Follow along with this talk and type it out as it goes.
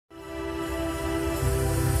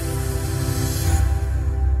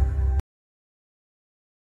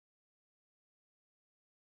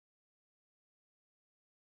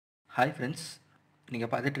Hi friends, நீங்கள்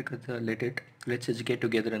பார்த்துட்டு இருக்கிறது let let's educate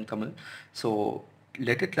together in Tamil. So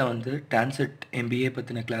லெட்டில் வந்து டான்செட் எம்பிஏ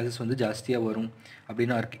பற்றின கிளாஸஸ் வந்து ஜாஸ்தியாக வரும்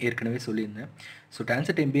அப்படின்னு ஏற்கனவே சொல்லியிருந்தேன். ஸோ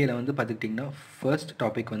டான்செட் எம்பிஏல வந்து பார்த்துக்கிட்டிங்கன்னா ஃபர்ஸ்ட்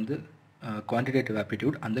டாபிக் வந்து குவான்டிடேட்டிவ்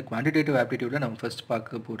ஆப்டிடியூட். அந்த குவான்டிடேட்டிவ் ஆப்டிடியூடில் நம்ம ஃபர்ஸ்ட்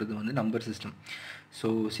பார்க்க போகிறது வந்து நம்பர் சிஸ்டம். ஸோ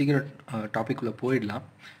சீக்கிரம் டாபிக்குள்ளே போயிடலாம்.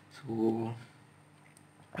 ஸோ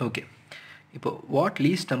ஓகே, இப்போ what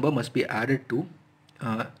least number must be added to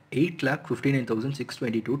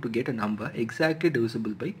 8,59,622 to get a number exactly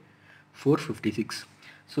divisible by 456.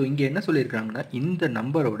 So இங்கே என்ன சொல்லியிருக்காங்கன்னா, இந்த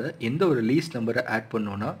நம்பரோட எந்த ஒரு லீஸ்ட் நம்பரை ஆட்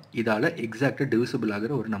பண்ணோன்னா இதால் எக்ஸாக்டாக டிவிசிபிள்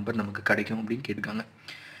ஆகிற ஒரு நம்பர் நமக்கு கிடைக்கும் அப்படின்னு கேட்டிருக்காங்க.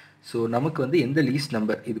 ஸோ நமக்கு வந்து எந்த லீஸ்ட்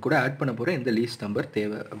நம்பர் இது கூட ஆட் பண்ண போகிற எந்த லீஸ்ட் நம்பர்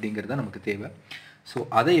தேவை அப்படிங்கிறது தான் நமக்கு தேவை. ஸோ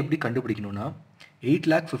அதை எப்படி கண்டுபிடிக்கணும்னா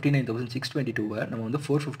 8,59,622 நம்ம வந்து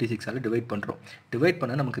 456ஆல் டிவைட் பண்ணுறோம். டிவைட்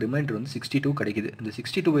பண்ணால் நமக்கு ரிமைண்டர் வந்து 62 கிடைக்குது. இந்த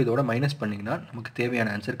 62 இதோட மைனஸ் பண்ணிங்கன்னா நமக்கு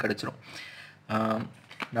தேவையான ஆன்சர் கிடச்சிரும்.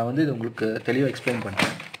 நான் வந்து இது உங்களுக்கு தெளிவாக எக்ஸ்பிளைன்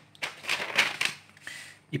பண்ணுறேன்.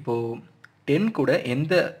 இப்போது 10 கூட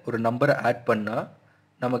எந்த ஒரு நம்பரை ஆட் பண்ணால்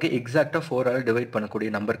நமக்கு எக்ஸாக்டாக 4ஆல் டிவைட்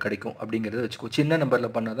பண்ணக்கூடிய நம்பர் கிடைக்கும் அப்படிங்கிறத வச்சுக்கோ. சின்ன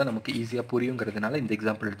நம்பரில் பண்ணால் தான் நமக்கு ஈஸியாக புரியுங்கிறதுனால இந்த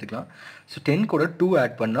எக்ஸாம்பிள் எடுத்துக்கலாம். ஸோ 10 கூட 2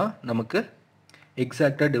 ஆட் பண்ணால் நமக்கு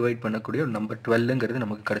எக்ஸாக்டாக டிவைட் பண்ணக்கூடிய ஒரு நம்பர் 12ங்கிறது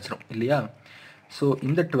நமக்கு கிடச்சிரும் இல்லையா? ஸோ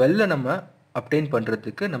இந்த 12 நம்ம அப்டைன்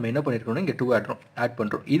பண்ணுறதுக்கு நம்ம என்ன பண்ணியிருக்கோம்னா இங்கே 2 ஆட்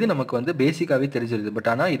பண்ணுறோம். இது நமக்கு வந்து பேசிக்காகவே தெரிஞ்சிருது. பட்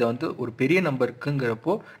ஆனால் இதை வந்து ஒரு பெரிய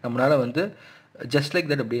நம்பருக்குங்கிறப்போ நம்மளால் வந்து ஜஸ்ட் லைக்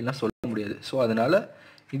தட் அப்படின்லாம் சொல்ல முடியாது. ஸோ அதனால்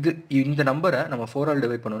இந்த நம்பரை நம்ம 4ஆல்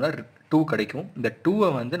டிவைட் பண்ணோன்னா 2 கிடைக்கும். இந்த 2வை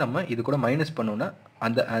வந்து நம்ம இது கூட மைனஸ் பண்ணோன்னா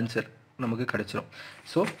அந்த ஆன்சர் நமக்கு கிடச்சிரும்.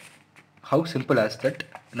 So how simple as that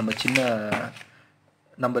நம்ம சின்ன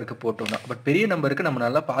நம்பருக்கு போட்டோம்னா. பட் பெரிய நம்பருக்கு நம்ம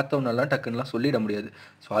நல்லா பார்த்தோம்னாலாம் டக்குன்னெலாம் சொல்லிட முடியாது.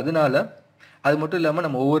 ஸோ அதனால் அது மட்டும் இல்லாமல்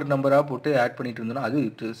நம்ம ஒவ்வொரு நம்பராக போட்டு ஆட் பண்ணிகிட்டு இருந்தோம்னா அது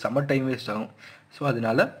செம்ம டைம் வேஸ்ட் ஆகும். ஸோ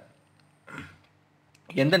அதனால்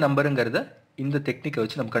எந்த நம்பருங்கிறத இந்த டெக்னிக்கை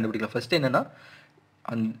வச்சு நம்ம கண்டுபிடிக்கலாம். ஃபஸ்ட்டு என்னென்னா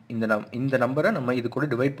இந்த நம்பரை நம்ம இது கூட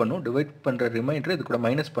டிவைட் பண்ணோம். டிவைட் பண்ணுற ரிமைண்டர் இது கூட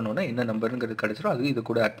மைனஸ் பண்ணோன்னா என்ன நம்பருங்கிறது கிடச்சிரும். அது இது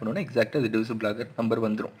கூட ஆட் பண்ணோன்னா எக்ஸாக்டாக இது டிவிசிபிள் ஆகிற நம்பர்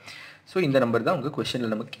வந்துடும். ஸோ இந்த நம்பர் தான் உங்கள்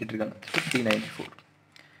கொஸ்டினில் நமக்கு கேட்டிருக்காங்க. 394.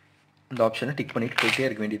 இந்த ஆப்ஷனை டிக் பண்ணிட்டு போயிட்டே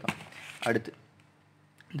இருக்க வேண்டியதான். அடுத்து,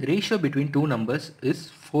 the ratio between two numbers is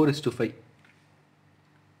 4:5.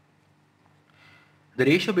 The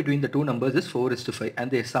ratio between the two numbers is 4:5 and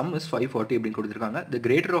their sum is 540 அப்படின்னு கொடுத்துருக்காங்க. The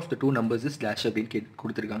greater of the two numbers is dash அப்படின்னு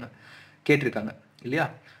கேட்டிருக்காங்க இல்லையா?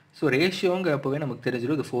 ஸோ ரேஷியோங்கிறப்பவே நமக்கு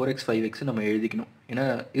தெரிஞ்சிடும் இது 4x 5x நம்ம எழுதிக்கணும். ஏன்னா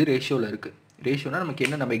இது ரேஷியோவில் இருக்குது. ரேஷியோனா நமக்கு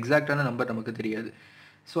என்ன நம்ம எக்ஸாக்டான நம்பர் நமக்கு தெரியாது.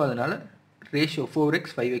 ஸோ அதனால் ரேஷியோ 4x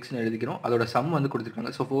 5xன்னு எழுதிக்கிறோம். அதோட சம் வந்து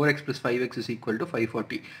கொடுத்துருக்காங்க. So 4x + 5x =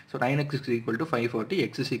 540. So 9x = 540,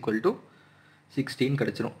 x = 16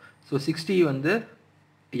 கிடச்சிரும். ஸோ 60 வந்து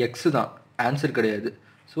எக்ஸு தான், ஆன்சர் கிடையாது.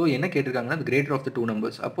 ஸோ என்ன கேட்டிருக்காங்கன்னா the greater of the two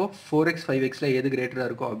numbers. அப்போது 4x 5xல எது கிரேட்டராக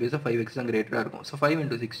இருக்கோ ஆப்வியஸாக 5x தான் கிரேட்டராக இருக்கும். ஸோ 5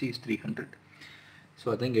 × 60 = 300. ஸோ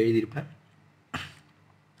அதான் இங்கே எழுதியிருப்பேன்,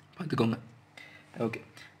 பார்த்துக்கோங்க. Okay,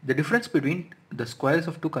 the difference between the squares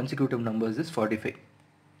of two consecutive numbers is 45.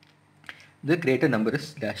 The greater number is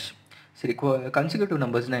dash. சரி, consecutive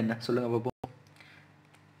நம்பர்ஸ்னால் என்ன சொல்லுங்கள் பார்ப்போம்.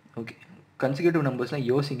 ஓகே, consecutive நம்பர்ஸ்னால்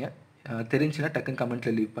யோசிங்க, தெரிஞ்சுன்னா டக்குன்னு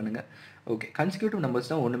கமெண்ட்டில் லீவ் பண்ணுங்கள். ஓகே, consecutive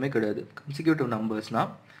நம்பர்ஸ்னால் ஒன்றுமே கிடையாது. consecutive நம்பர்ஸ்னால்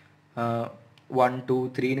 1 2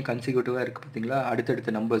 3ன்னு கன்சிக்யூட்டிவாக இருக்குது பார்த்தீங்களா?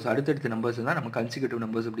 அடுத்தடுத்த நம்பர்ஸ் தான் நம்ம கன்சிக்யூட்டிவ்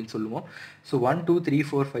நம்பர்ஸ் அப்படின்னு சொல்லுவோம். ஸோ 1 2 3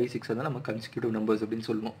 4 5 6 தான் நம்ம கன்சிக்யூட்டிவ் நம்பர்ஸ் அப்படின்னு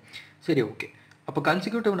சொல்லுவோம். சரி, ஓகே. அப்போ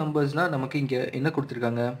கன்சிக்யூட்டிவ் நம்பர்ஸ்னால் நமக்கு இங்கே என்ன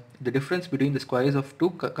கொடுத்துருக்காங்க? The difference between the squares of two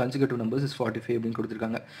consecutive numbers is 45 அப்படின்னு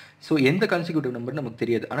கொடுத்துருக்காங்க. ஸோ எந்த கன்சிக்யூட்டிவ் நம்பர் நமக்கு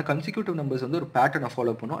தெரியாது. ஆனால் கன்சிக்யூட்டிவ் நம்பர்ஸ் வந்து ஒரு பேட்டர்னை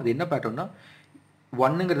ஃபாலோ பண்ணும். அது என்ன பேட்டர்னா,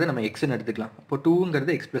 1ங்கிறத நம்ம எக்ஸ்ன்னு எடுத்துக்கலாம். அப்போ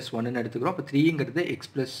 2ங்கிறது x + 1ன்னு எடுத்துக்கிறோம். அப்போ 3ங்கிறது x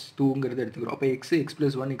 + 2ங்கிறத எடுத்துக்கிறோம். அப்போ x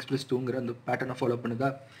 + 1 x + 2ங்கிற அந்த பேட்டர்னை ஃபாலோ பண்ணுதா?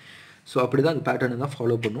 ஸோ அப்படி தான் அந்த பேட்டர்னை தான்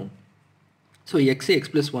ஃபாலோ பண்ணும். ஸோ x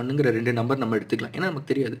 + 1ங்கிற 2 நம்பர் நம்ம எடுத்துக்கலாம். ஏன்னா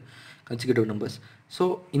நமக்கு தெரியாது கன்சிக்யூட்டிவ் நம்பர்ஸ். ஸோ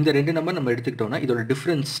இந்த 2 நம்பர் நம்ம எடுத்துக்கிட்டோம்னா இதோட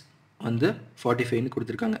டிஃப்ரென்ஸ் வந்து 45ன்னு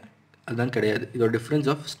கொடுத்துருக்காங்க. அதுதான் கிடையாது. இதோட difference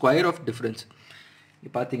of square of difference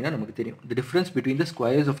பார்த்தீங்கன்னா நமக்கு தெரியும். The difference between the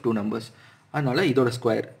squares of two numbers. அதனால் இதோட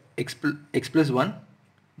square x + 1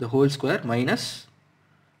 the whole square minus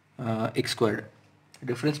x squared.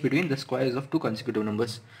 Difference between the squares of two consecutive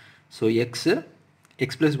numbers. So x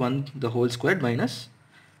 + 1 the whole squared minus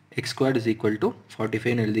x squared is equal to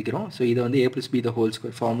 45 ன்னு எழுதிக்கிறோம். So இதை வந்து a + b the whole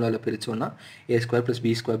square ஃபார்முலாவில் பிரித்தோன்னா a² +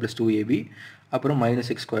 b² + 2ab, அப்புறம்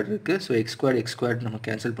 -x squared இருக்குது. So x squared நம்ம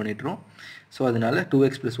cancel பண்ணிட்டுறோம். So அதனால்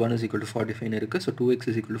 2x + 1 = 45 இருக்குது. ஸோ 2x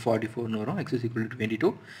 = 44ன்னு வரும். x =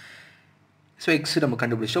 22. ஸோ எக்ஸ் நம்ம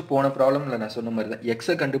கண்டுபிடிச்சோம். போன ப்ராப்ளமில் நான் சொன்ன மாதிரி தான்,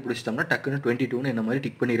 எக்ஸை கண்டுபிடிச்சிட்டோம்னா டக்குன்னு 22ன்னு என்ன மாதிரி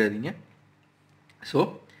டிக் பண்ணிடாதீங்க. ஸோ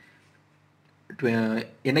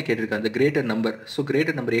என்ன கேட்டிருக்காங்க? அந்த greater number. So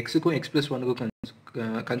greater number எக்ஸுக்கும் x + 1க்கும்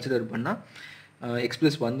consider பண்ணால் x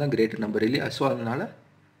plus 1 தான் கிரேட்டர் நம்பர் இல்லையா, ஸோ அதனால்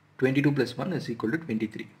 22 plus 1 is equal to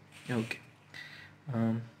 23. Okay,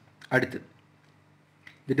 அடுத்து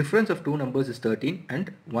the difference of two numbers is 13 and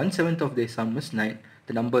 1/7 of their sum is 9.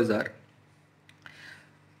 The numbers are,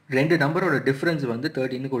 ரெண்டு நம்பரோட difference வந்து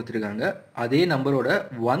 13 கொடுத்துருக்காங்க, அதே நம்பரோட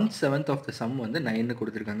 1/7 ஆஃப் த சம் வந்து 9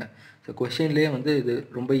 கொடுத்துருக்காங்க. ஸோ கொஷின்லேயே வந்து இது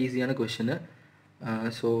ரொம்ப ஈஸியான கொஷினு.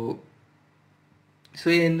 ஸோ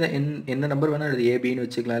என்ன நம்பர் வேணால் அது ஏபின்னு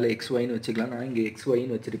வச்சுக்கலாம், இல்லை XYன்னு வச்சுக்கலாம். நான் இங்கே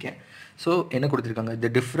XYன்னு வச்சுருக்கேன். ஸோ என்ன கொடுத்துருக்காங்க, the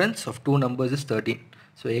difference of two numbers is 13.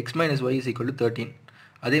 So x minus y is equal to 13.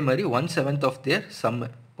 அதே மாதிரி 1/7 ஆஃப் தேர் சம்மு.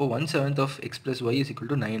 இப்போ 1/7 of x plus y is equal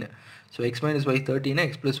to 9. So x minus y 13,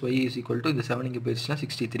 x plus y is equal to இந்த 7 இங்கே போயிடுச்சுன்னா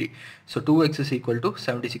 63. So 2x is equal to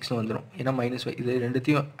 76னு வந்துடும். ஏன்னா minus y இது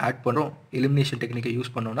ரெண்டுத்தையும் ஆட் பண்ணுறோம், எலிமினேஷன் டெக்னிக்கை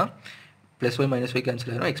யூஸ் பண்ணோன்னா plus y minus y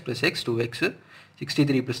cancel ஆகிடும். x plus x 2x,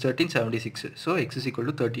 63 plus 13 76. So x is equal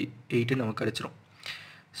to 38 நமக்கு கிடச்சிரும்.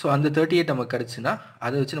 ஸோ அந்த 38 நமக்கு கிடச்சுன்னா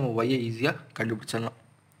அதை வச்சு நம்ம y ஈஸியாக கண்டுபிடிச்சிடலாம்.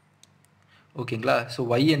 ஓகேங்களா. ஸோ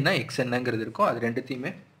y என்ன x என்னங்கிறது இருக்கும், அது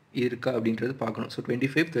ரெண்டுத்தையுமே இருக்கா அப்படின்றது பார்க்கணும். ஸோ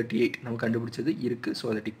 25 38 நம்ம கண்டுபிடிச்சது இருக்குது. ஸோ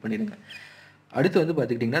அதை டிக் பண்ணிடுங்க. அடுத்து வந்து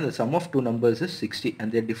பார்த்துக்கிட்டிங்கன்னா the sum of two numbers is 60 and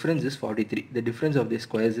their difference is 43. the difference of their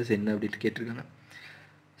squares is என்ன அப்படின்ட்டு கேட்டிருக்காங்க.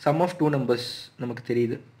 sum of two numbers நமக்கு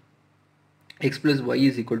தெரியுது, x plus y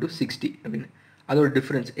is equal to 60 அப்படின்னு. அதோட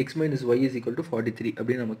difference x minus y is equal to 43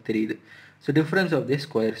 அப்படின்னு நமக்கு தெரியுது. So difference of the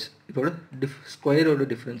squares, இதோட ஸ்கொயரோட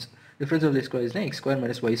difference of the ஸ்கொயர்ஸ்னால் x square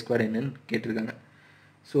minus y square என்னன்னு கேட்டிருக்காங்க.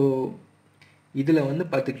 ஸோ இதில் வந்து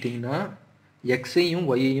பார்த்துக்கிட்டிங்கன்னா எக்ஸையும்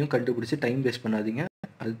ஒய்யையும் கண்டுபிடிச்சி டைம் வேஸ்ட் பண்ணாதீங்க,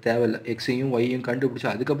 அது தேவையில்லை. எக்ஸையும் ஒய்யையும் கண்டுபிடிச்சி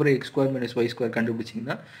அதுக்கப்புறம் x square minus y square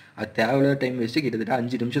கண்டுபிடிச்சிங்கன்னா அது தேவையில்ல டைம் வேஸ்ட்டு, கிட்டத்தட்ட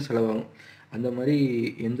 5 நிமிஷம் செலவாகும். அந்த மாதிரி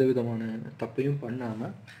எந்த விதமான தப்பையும்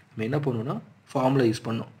பண்ணாமல் நம்ம என்ன பண்ணணும்னா ஃபார்முலா யூஸ்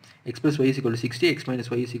பண்ணோம். x plus y is equal to 60, x minus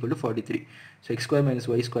y is equal to 43. So x square minus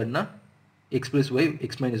y squareனா x plus y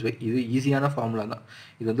x minus y. இது ஈஸியான ஃபார்முலா தான்,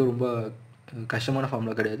 இது வந்து ரொம்ப கஷ்டமான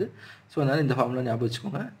ஃபார்முலா கிடையாது. ஸோ அதனால் இந்த ஃபார்முலா ஞாபகம்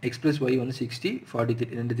வச்சுக்கோங்க. x plus y வந்து 60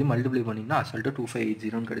 43 ரெண்டுத்தையும் மல்டிப்ளை பண்ணிங்கன்னா அசால்ட்டாக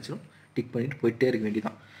 2580 கிடச்சிடும். டிக் பண்ணிட்டு போயிட்டே இருக்க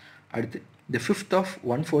வேண்டியதான். அடுத்து the fifth of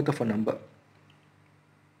 1/4 of a number.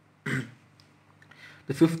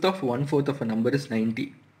 the fifth of 1/4 of a number is 90.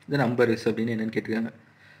 the number is அப்படின்னு என்னென்னு கேட்டிருக்காங்க.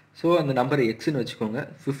 ஸோ அந்த நம்பரை எக்ஸ்ன்னு வச்சுக்கோங்க.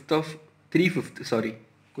 3/5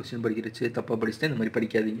 கொஸ்டின் படிக்கிறச்சு தப்பாக படிச்சுட்டு இந்த மாதிரி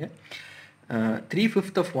படிக்காதீங்க.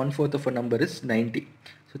 3/5 of 1/4 of a number is 90.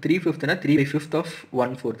 So 3/5னா 3/5 of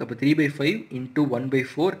 1/4. அப்போ 3/5 into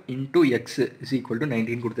 1/4 into x is equal to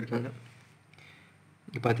 19 கொடுத்துருக்காங்க.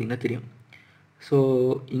 இங்கே பார்த்தீங்கன்னா தெரியும். ஸோ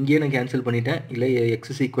இங்கேயே நான் கேன்சல் பண்ணிட்டேன், இல்லை x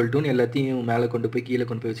is equal to எல்லாத்தையும் மேலே கொண்டு போய் கீழே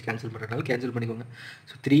கொண்டு போய் வச்சு கேன்சல் பண்ணுறதுனால கேன்சல் பண்ணிக்கோங்க.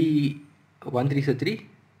 So 1 3 3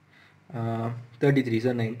 33 is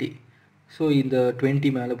 90. ஸோ இந்த 20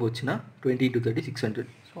 மேலே போச்சுன்னா 20 into 30 600.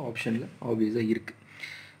 ஸோ ஆப்ஷனில் ஆப்வியஸாக இருக்குது.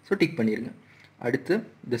 ஸோ டிக் பண்ணிடுங்க. அடுத்து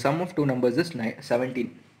the sum of two numbers is 17.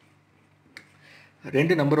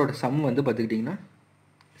 ரெண்டு நம்பரோட சம் வந்து பார்த்துக்கிட்டிங்கன்னா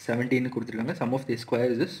 17 கொடுத்துருக்காங்க. sum of their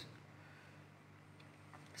squares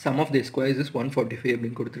is 145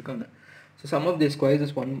 அப்படின்னு கொடுத்துருக்காங்க. So sum of their squares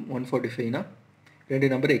is 145னா ரெண்டு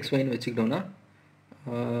number xyன்னு வச்சுக்கிட்டோன்னா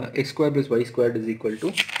x square plus y squared is equal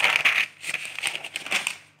to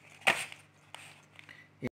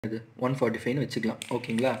 145ன்னு வச்சுக்கலாம்.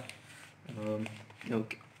 ஓகேங்களா.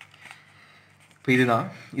 ஓகே, இப்போ இதுதான்,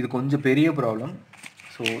 இது கொஞ்சம் பெரிய ப்ராப்ளம்.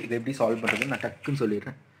 ஸோ இதை எப்படி சால்வ் பண்ணுறதுன்னு நான் டக்குன்னு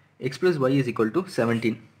சொல்லிடுறேன். x plus y is equal to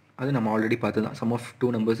 17. அது நம்ம ஆல்ரெடி பார்த்து தான். sum of two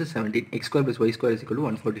numbers is 17. x square plus y square is equal to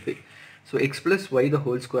 145. So x plus y the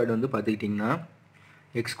whole squared வந்து பார்த்துக்கிட்டிங்கன்னா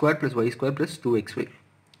x square plus y square plus 2xy.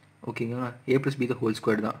 ஓகேங்களா. a plus b the whole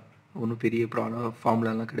squared தான், ஒன்றும் பெரிய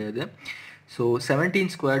ஃபார்முலாலாம் கிடையாது. So 17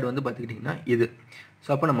 squared வந்து பார்த்துக்கிட்டிங்கன்னா இது. ஸோ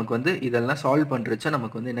அப்போ நமக்கு வந்து இதெல்லாம் சால்வ் பண்ணுறச்சா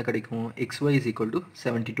நமக்கு வந்து என்ன கிடைக்கும், xy is equal to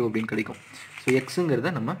 72 அப்படின்னு கிடைக்கும். ஸோ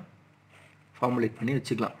எக்ஸுங்கிறத நம்ம ஃபார்முலேட் பண்ணி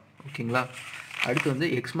வச்சுக்கலாம். ஓகேங்களா. அடுத்து வந்து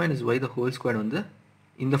x minus y the whole squared வந்து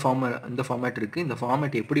இந்த ஃபார்மேட் இருக்குது. இந்த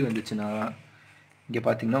ஃபார்மேட் எப்படி வந்துச்சுன்னா இங்கே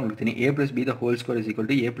பார்த்தீங்கன்னா உங்களுக்கு தெரியும், a plus b the whole square is equal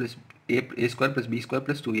to a square plus b square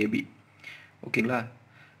plus 2ab. ஓகேங்களா.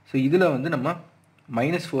 ஸோ இதில் வந்து நம்ம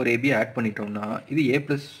 -4ab ஆட் பண்ணிட்டோம்னா இது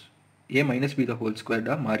a minus b the whole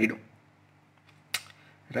squared மாறிடும்.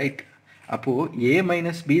 ரைட். அப்போது a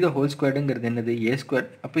minus b the whole squaredங்கிறது என்னது, a squared.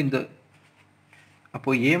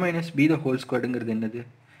 அப்போது a minus b the whole squaredங்கிறது என்னது,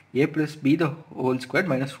 a plus b the whole squared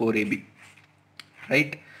minus 4ab.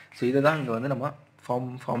 Right. So இதை தான் இங்கே வந்து நம்ம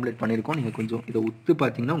ஃபார்முலேட் பண்ணியிருக்கோம். நீங்கள் கொஞ்சம் இதை ஒத்து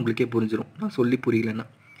பார்த்தீங்கன்னா உங்களுக்கே புரிஞ்சிடும், நான் சொல்லி புரியலன்னா.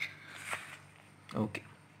 ஓகே.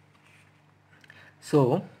 ஸோ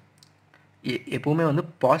எப்போவுமே வந்து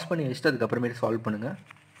பாஸ் பண்ணி வச்சுட்டு அதுக்கப்புறமேட்டு சால்வ் பண்ணுங்கள்.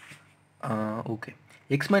 Okay.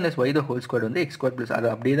 x minus y the whole squared வந்து x squared plus அது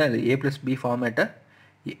அப்படியே தான் இது a plus b ஃபார்மேட்டை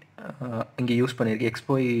இங்கே யூஸ் பண்ணியிருக்கேன்,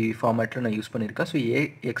 XY ஃபார்மேட்டில் நான் யூஸ் பண்ணியிருக்கேன். So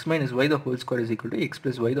x minus y the whole square is equal to x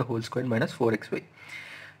plus y the whole square minus 4xy.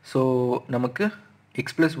 So நமக்கு x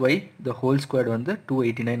plus y the whole square வந்து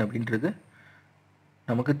 289 அப்படின்றது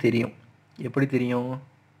நமக்கு தெரியும். எப்படி தெரியும்?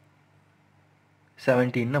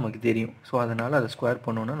 17 நமக்கு தெரியும். ஸோ அதனால் அதை ஸ்கொயர்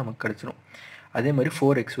பண்ணோன்னா நமக்கு கிடச்சிரும். அதே மாதிரி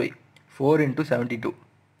 4xy 4 into 72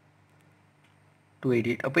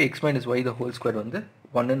 288. அப்போ x minus y the whole square வந்து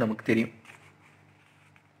 1 நமக்கு தெரியும்.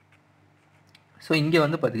 ஸோ இங்கே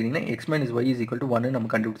வந்து பார்த்துக்கிட்டிங்கன்னா x minus y is equal to 1 நம்ம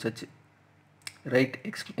கண்டுபிடிச்சாச்சு, right?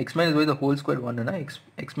 x minus y the whole square 1னா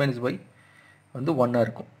x minus y வந்து 1ஆக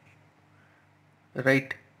இருக்கும்,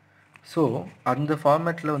 ரைட்? ஸோ அந்த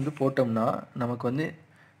ஃபார்மேட்டில் வந்து போட்டோம்னா நமக்கு வந்து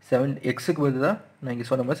எக்ஸுக்கு பதிலாக நான் இங்கே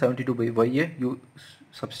சொன்ன மாதிரி 72/y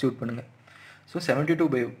சப்ஸ்டியூட் பண்ணுங்கள். So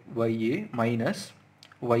 72/y minus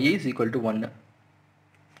y is equal to 1.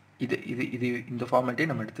 இது இது இது இந்த ஃபார்மேட்டே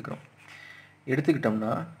நம்ம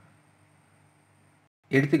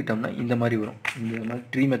எடுத்துக்கிட்டோம்னா இந்த மாதிரி வரும். இந்த மாதிரி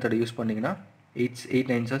ட்ரீ மெத்தடை யூஸ் பண்ணிங்கன்னா 8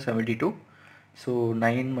 9s are 72. So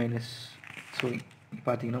 9 minus, so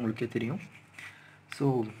பார்த்தீங்கன்னா உங்களுக்கே தெரியும். So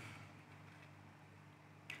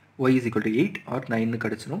y is equal to 8 or 9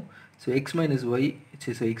 கிடச்சிரும். ஸோ x minus y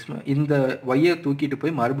இந்த y-ஐ தூக்கிட்டு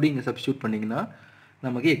போய் மறுபடியும் இங்கே சப்ஸ்டியூட் பண்ணிங்கன்னா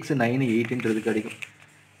நமக்கு x 9 8ன்றது கிடைக்கும்.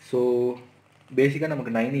 ஸோ பேசிக்காக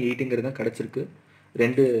நமக்கு 9 8ங்கிறது தான் கிடச்சிருக்கு.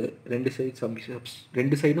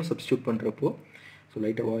 ரெண்டு சைடும் சப்ஸ்டியூட் பண்ணுறப்போ. ஸோ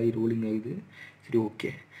லைட்டாக வாய் ரூலிங் ஆகுது, சரி ஓகே.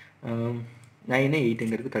 9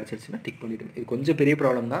 8ங்கிறது கிடச்சிருச்சுன்னா டிக் பண்ணிவிடுங்க. இது கொஞ்சம் பெரிய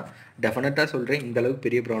ப்ராப்ளம் தான், டெஃபினட்டாக சொல்கிறேன். இந்த அளவுக்கு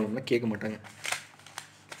பெரிய ப்ராப்ளம்லாம் கேட்க மாட்டாங்க.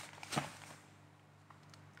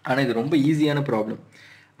 ஆனால் இது ரொம்ப ஈஸியான ப்ராப்ளம்.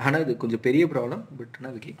 ஆனால் இது கொஞ்சம் பெரிய ப்ராப்ளம், பட்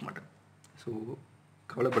ஆனால் அது கேட்க மாட்டேன். ஸோ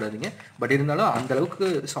கவலைப்படாதீங்க. பட் இருந்தாலும் அந்தளவுக்கு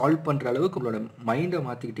சால்வ் பண்ணுற அளவுக்கு உங்களோட மைண்டை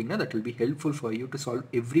மாற்றிக்கிட்டிங்கன்னா that will be helpful for you to solve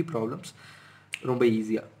every problems ரொம்ப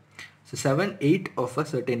ஈஸியாக. So 7 8 of a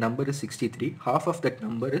certain number is 63. Half of that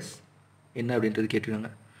number is என்ன அப்படின்றது கேட்டிருக்காங்க.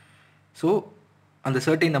 ஸோ அந்த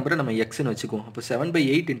சர்டைன் நம்பரை நம்ம எக்ஸ்ன்னு வச்சுக்குவோம். அப்போ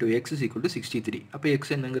 7/8 into x is equal to 63. அப்போ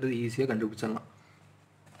எக்ஸ் என்னங்கிறது ஈஸியாக கண்டுபிடிச்சிடலாம்,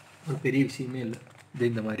 ஒரு பெரிய விஷயமே இல்லை. இது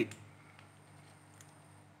இந்த மாதிரி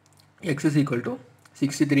x is equal to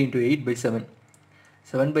 63 into 8/7.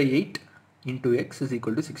 7/8 into x is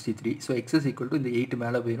equal to 63. So x is equal to இந்த 8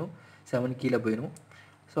 மேலே போயிடும், 7 கீழே போயிடும்.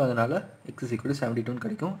 ஸோ அதனால் x is equal to 72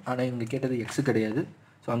 கிடைக்கும். ஆனால் இவங்க கேட்டது x கிடையாது.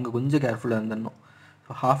 ஸோ அங்கே கொஞ்சம் கேர்ஃபுல்லாக இருந்துடணும்.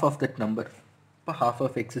 So half of that number, இப்போ half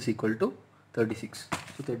of x is equal to 36.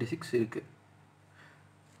 So 36 இருக்குது.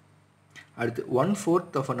 அடுத்து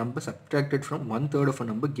 1/4 of a number subtracted from 1/3 of a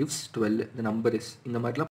number gives 12. the number is, இந்த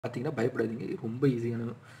மாதிரிலாம் பார்த்தீங்கன்னா பயப்படாதீங்க, ரொம்ப ஈஸியான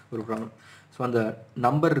ஒரு ப்ராப்ளம். ஸோ அந்த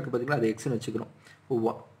நம்பர் இருக்குது பார்த்தீங்களா, அது எக்ஸ்ன்னு வச்சுக்கிறோம்.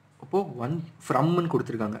 அப்போது 1 ஃப்ரம்னு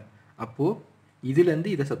கொடுத்துருக்காங்க. அப்போது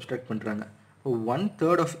இதுலேருந்து இதை சப்ஸ்ட்ராக்ட் பண்ணுறாங்க.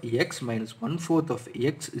 1/3 of x minus 1/4 of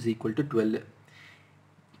x is equal to 12.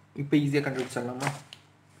 இப்போ ஈஸியாக கண்டுபிடிச்சிடலாமா?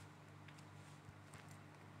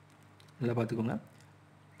 நல்லா பார்த்துக்கோங்க.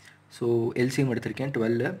 ஸோ எல்சிஎம் எடுத்திருக்கேன்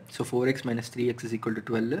 12. So 4x minus 3x is equal to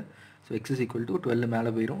 12. So x is equal to 12 மேலே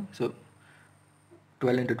போயிடும். So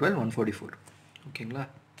 12 into 12 144. ஓகேங்களா?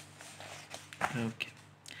 ஓகே.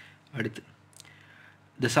 அடுத்து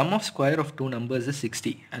the sum of square of two numbers is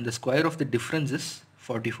 60 and the square of the difference is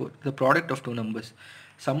 44. the product of two numbers.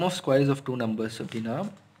 sum of squares of two numbers அப்படின்னா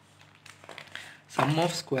sum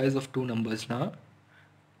of squares of two numbers-னா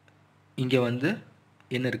இங்கே வந்து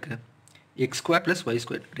என்ன இருக்குது, x square plus y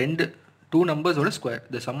square. Two நம்பர்ஸோட square.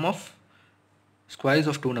 the sum of squares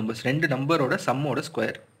of two numbers, ரெண்டு நம்பரோட சம்மோட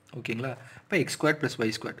square. ஓகேங்களா? இப்போ x square plus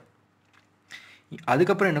y square.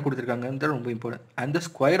 அதுக்கப்புறம் என்ன கொடுத்துருக்காங்கன்றது ரொம்ப important. and the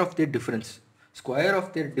square of their difference. Square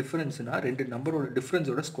of their டிஃப்ரென்ஸ்னா ரெண்டு நம்பரோட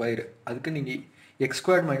டிஃப்ரென்ஸோட ஸ்கொயர். அதுக்கு நீங்கள் எக்ஸ்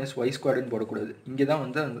ஸ்கொயர்ட் மைனஸ் ஒய் ஸ்கொயர்டுன்னு போடக்கூடாது. இங்கே தான்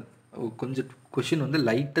வந்து கொஞ்சம் கொஷின் வந்து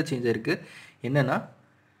லைட்டாக சேஞ்ச் ஆகிருக்கு. என்னென்னா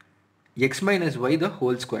X minus Y the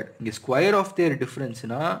whole square. இங்கே ஸ்கொயர் ஆஃப் தேர்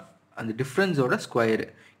டிஃப்ரென்ஸ்னா அந்த டிஃப்ரென்ஸோட square.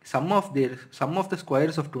 Some of the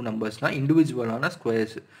squares of two நம்பர்ஸ்னால் இண்டிவிஜுவலான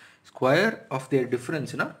squares. Square of their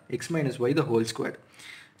டிஃப்ரென்ஸ்னா X minus Y the whole square.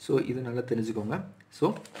 So இது நல்லா தெரிஞ்சுக்கோங்க. ஸோ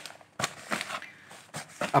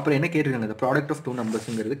அப்புறம் என்ன கேட்டிருக்காங்க, the product of two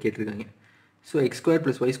numbers-ங்கிறது கேட்டிருக்காங்க. So x square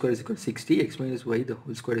plus y square is equal to 60, x minus y the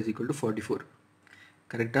whole square is equal to 44.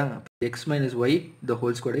 கரெக்டாக? x minus y the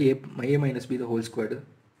whole square a minus b the whole square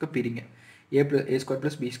பிரிங்க. a square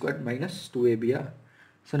plus b square minus 2ab.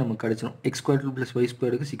 So நமக்கு கிடச்சிடும் x square plus y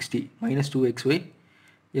square 60 minus 2xy.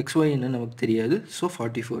 xy என்ன நமக்கு தெரியாது. So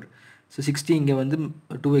 44. So 60 இங்கே வந்து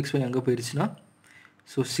 2xy அங்கே போயிடுச்சுன்னா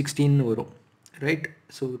so 16 வரும், right?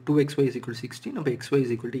 So 2xy is equal to 16. நம்ம xy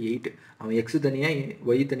is equal to 8. அவன் x தனியாக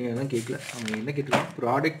y தனியாகலாம் கேட்கல. அவன் என்ன கேட்கலாம்,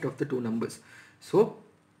 product of the two numbers. So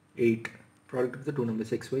 8 product of the two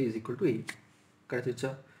numbers xy is equal to 8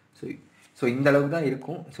 கிடச்சிச்சா? So so இந்த அளவுக்கு தான்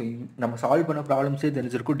இருக்கும். ஸோ நம்ம சால்வ் பண்ண ப்ராப்ளம்ஸே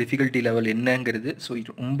தெரிஞ்சிருக்கும் டிஃபிகல்ட்டி லெவல் என்னங்கிறது. ஸோ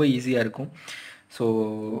இது ரொம்ப ஈஸியாக இருக்கும். ஸோ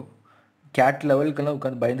கேட் லெவலுக்கெல்லாம்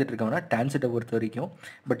உட்காந்து பயந்துட்டு இருக்கோம்னா டான்செட்டை பொறுத்த வரைக்கும்.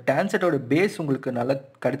 பட் டான்செட்டோட பேஸ் உங்களுக்கு நல்லா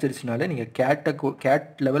கிடச்சிருச்சுனாலே நீங்கள்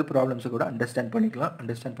கேட் லெவல் ப்ராப்ளம்ஸை கூட அண்டர்ஸ்டாண்ட்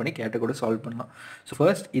பண்ணி கேட்டை கூட சால்வ் பண்ணலாம். ஸோ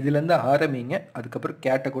ஃபர்ஸ்ட் இதுலேருந்து ஆரம்பிங்க, அதுக்கப்புறம்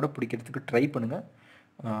கேட்டை கூட பிடிக்கிறதுக்கு ட்ரை பண்ணுங்கள்.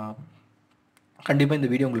 கண்டிப்பாக இந்த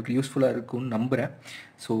வீடியோ உங்களுக்கு யூஸ்ஃபுல்லாக இருக்கும்னு நம்புகிறேன்.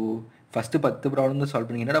 ஸோ ஃபஸ்ட்டு 10 ப்ராப்ளம் தான் சால்வ்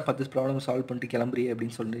பண்ணுங்க. என்னடா 10 ப்ராப்ளம் சால்வ் பண்ணிட்டு கிளம்புறியே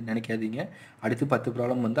அப்படின்னு சொல்லி நினைக்காதீங்க. அடுத்து 10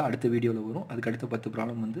 ப்ராப்ளம் வந்து அடுத்த வீடியோவில் வரும். அதுக்கடுத்து 10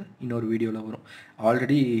 ப்ராப்ளம் வந்து இன்னொரு வீடியோவில் வரும்.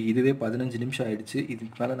 ஆல்ரெடி இதுவே 15 நிமிஷம் ஆகிடுச்சு.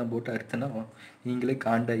 இதுக்கு மேலே நான் போட்டு அடுத்தனா நீங்களே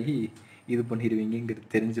காண்டாகி இது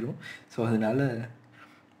பண்ணிடுவீங்கிறது தெரிஞ்சிடும். ஸோ அதனால்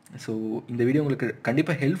இந்த வீடியோ உங்களுக்கு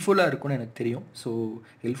கண்டிப்பாக ஹெல்ப்ஃபுல்லாக இருக்கும்னு எனக்கு தெரியும். ஸோ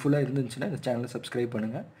ஹெல்ப்ஃபுல்லாக இருந்துச்சுன்னா இந்த சேனலை சப்ஸ்கிரைப்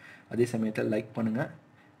பண்ணுங்கள், அதே சமயத்தில் லைக் பண்ணுங்கள்.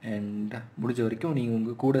 அண்ட் முடிஞ்ச வரைக்கும் நீங்கள்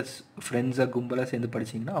உங்கள் கூட ஃப்ரெண்ட்ஸாக கும்பலாக சேர்ந்து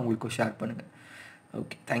படிச்சிங்கன்னா அவங்களுக்கும் ஷேர் பண்ணுங்கள்.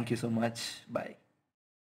 ஓகே, தேங்க்யூ ஸோ மச், பாய்.